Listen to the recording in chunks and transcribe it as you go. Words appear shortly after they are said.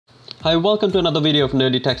Hi, welcome to another video of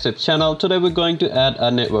Nerdy Tech Tips channel. Today we're going to add a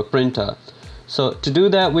network printer. So to do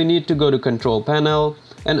that, we need to go to Control Panel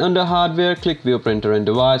and under Hardware, click View Printer and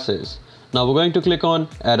Devices. Now we're going to click on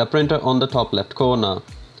Add a Printer on the top left corner.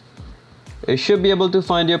 It should be able to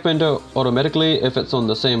find your printer automatically if it's on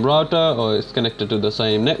the same router or it's connected to the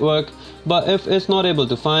same network. But if it's not able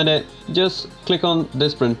to find it, just click on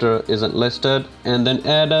this printer isn't listed and then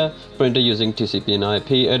add a printer using TCP and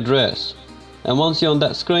IP address. And once you're on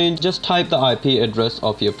that screen, just type the IP address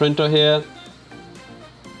of your printer here.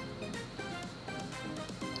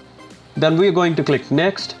 Then we're going to click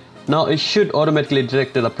Next. Now it should automatically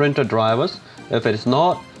detect the printer drivers. If it is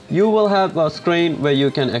not, you will have a screen where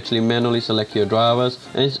you can actually manually select your drivers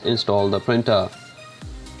and install the printer.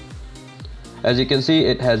 As you can see,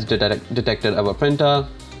 it has detected our printer.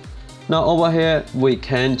 Now over here, we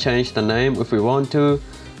can change the name if we want to.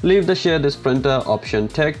 Leave the Share this printer option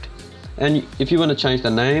ticked. And if you want to change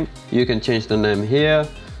the name, you can change the name here.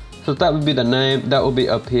 So that would be the name that will be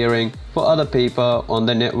appearing for other people on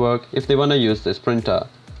the network if they want to use this printer.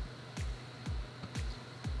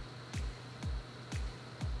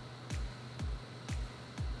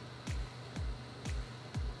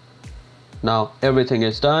 Now everything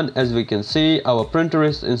is done. As we can see, our printer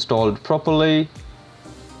is installed properly.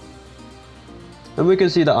 And we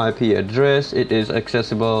can see the IP address. It is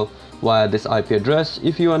accessible via this IP address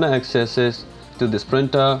if you want to access it to this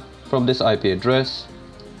printer from this IP address.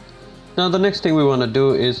 Now the next thing we want to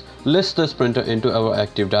do is list this printer into our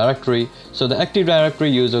Active Directory. So the Active Directory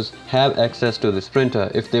users have access to this printer.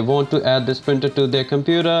 If they want to add this printer to their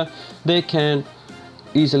computer, they can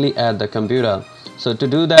easily add the computer. So to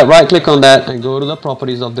do that, right click on that and go to the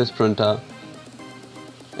properties of this printer.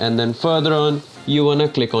 And then further on, you want to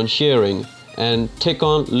click on Sharing and tick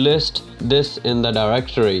on List this in the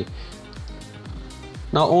directory.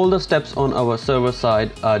 Now all the steps on our server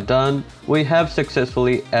side are done. We have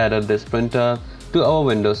successfully added this printer to our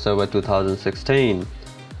Windows Server 2016.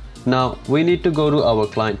 Now we need to go to our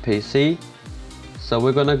client PC. So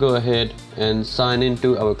we're gonna go ahead and sign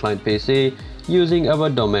into our client PC using our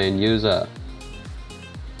domain user.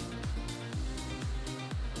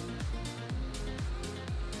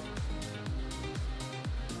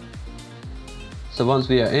 So once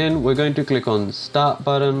we are in, we're going to click on Start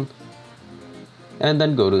button and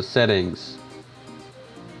then go to Settings.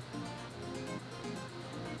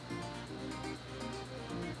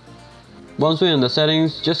 Once we're in the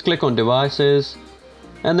settings, just click on Devices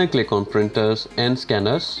and then click on Printers and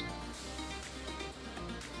Scanners.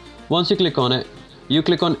 Once you click on it, you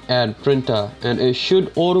click on Add Printer and it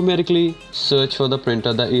should automatically search for the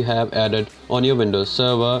printer that you have added on your Windows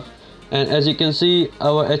Server. And as you can see,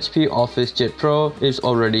 our HP Office Jet Pro is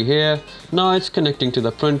already here. Now it's connecting to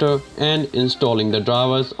the printer and installing the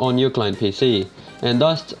drivers on your client PC. And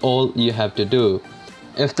that's all you have to do.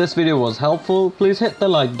 If this video was helpful, please hit the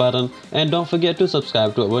like button and don't forget to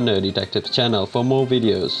subscribe to our Nerdy Tech Tips channel for more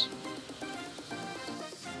videos.